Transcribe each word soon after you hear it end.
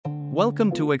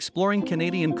Welcome to Exploring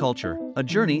Canadian Culture, a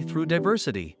journey through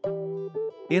diversity.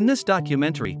 In this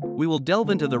documentary, we will delve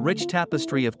into the rich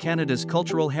tapestry of Canada's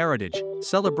cultural heritage,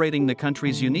 celebrating the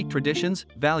country's unique traditions,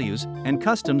 values, and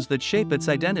customs that shape its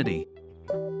identity.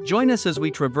 Join us as we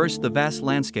traverse the vast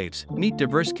landscapes, meet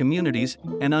diverse communities,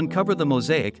 and uncover the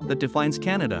mosaic that defines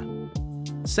Canada.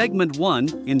 Segment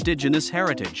 1: Indigenous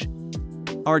Heritage.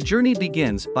 Our journey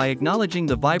begins by acknowledging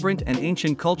the vibrant and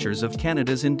ancient cultures of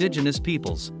Canada's Indigenous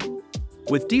peoples.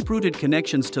 With deep-rooted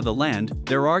connections to the land,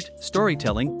 their art,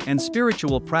 storytelling, and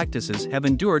spiritual practices have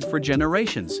endured for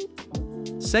generations.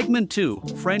 Segment 2: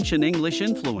 French and English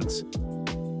Influence.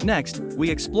 Next, we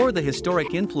explore the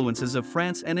historic influences of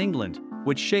France and England,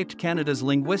 which shaped Canada's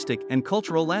linguistic and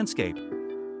cultural landscape.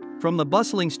 From the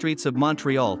bustling streets of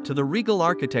Montreal to the regal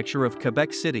architecture of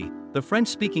Quebec City, the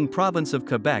French-speaking province of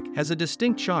Quebec has a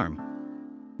distinct charm.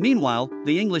 Meanwhile,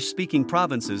 the English-speaking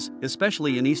provinces,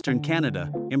 especially in Eastern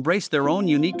Canada, embrace their own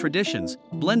unique traditions,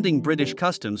 blending British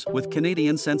customs with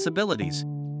Canadian sensibilities.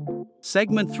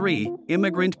 Segment 3: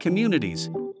 Immigrant Communities.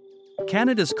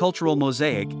 Canada's cultural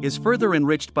mosaic is further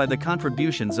enriched by the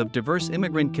contributions of diverse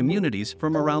immigrant communities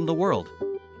from around the world.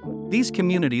 These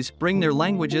communities bring their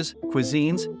languages,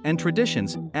 cuisines, and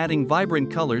traditions, adding vibrant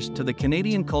colors to the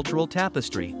Canadian cultural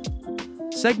tapestry.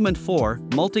 Segment 4: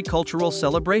 Multicultural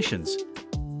Celebrations.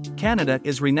 Canada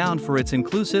is renowned for its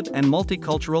inclusive and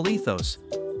multicultural ethos.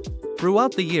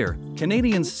 Throughout the year,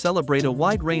 Canadians celebrate a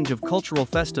wide range of cultural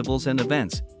festivals and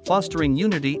events, fostering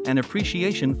unity and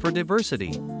appreciation for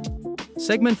diversity.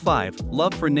 Segment 5: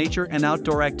 Love for Nature and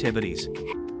Outdoor Activities.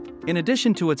 In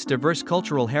addition to its diverse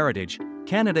cultural heritage,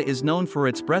 Canada is known for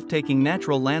its breathtaking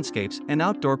natural landscapes and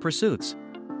outdoor pursuits.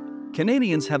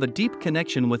 Canadians have a deep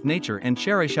connection with nature and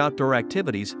cherish outdoor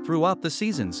activities throughout the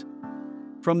seasons.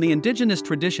 From the Indigenous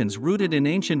traditions rooted in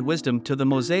ancient wisdom to the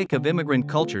mosaic of immigrant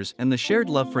cultures and the shared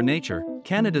love for nature,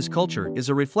 Canada's culture is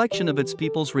a reflection of its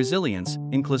people's resilience,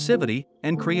 inclusivity,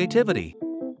 and creativity.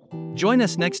 Join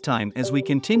us next time as we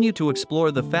continue to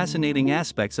explore the fascinating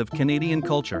aspects of Canadian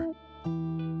culture.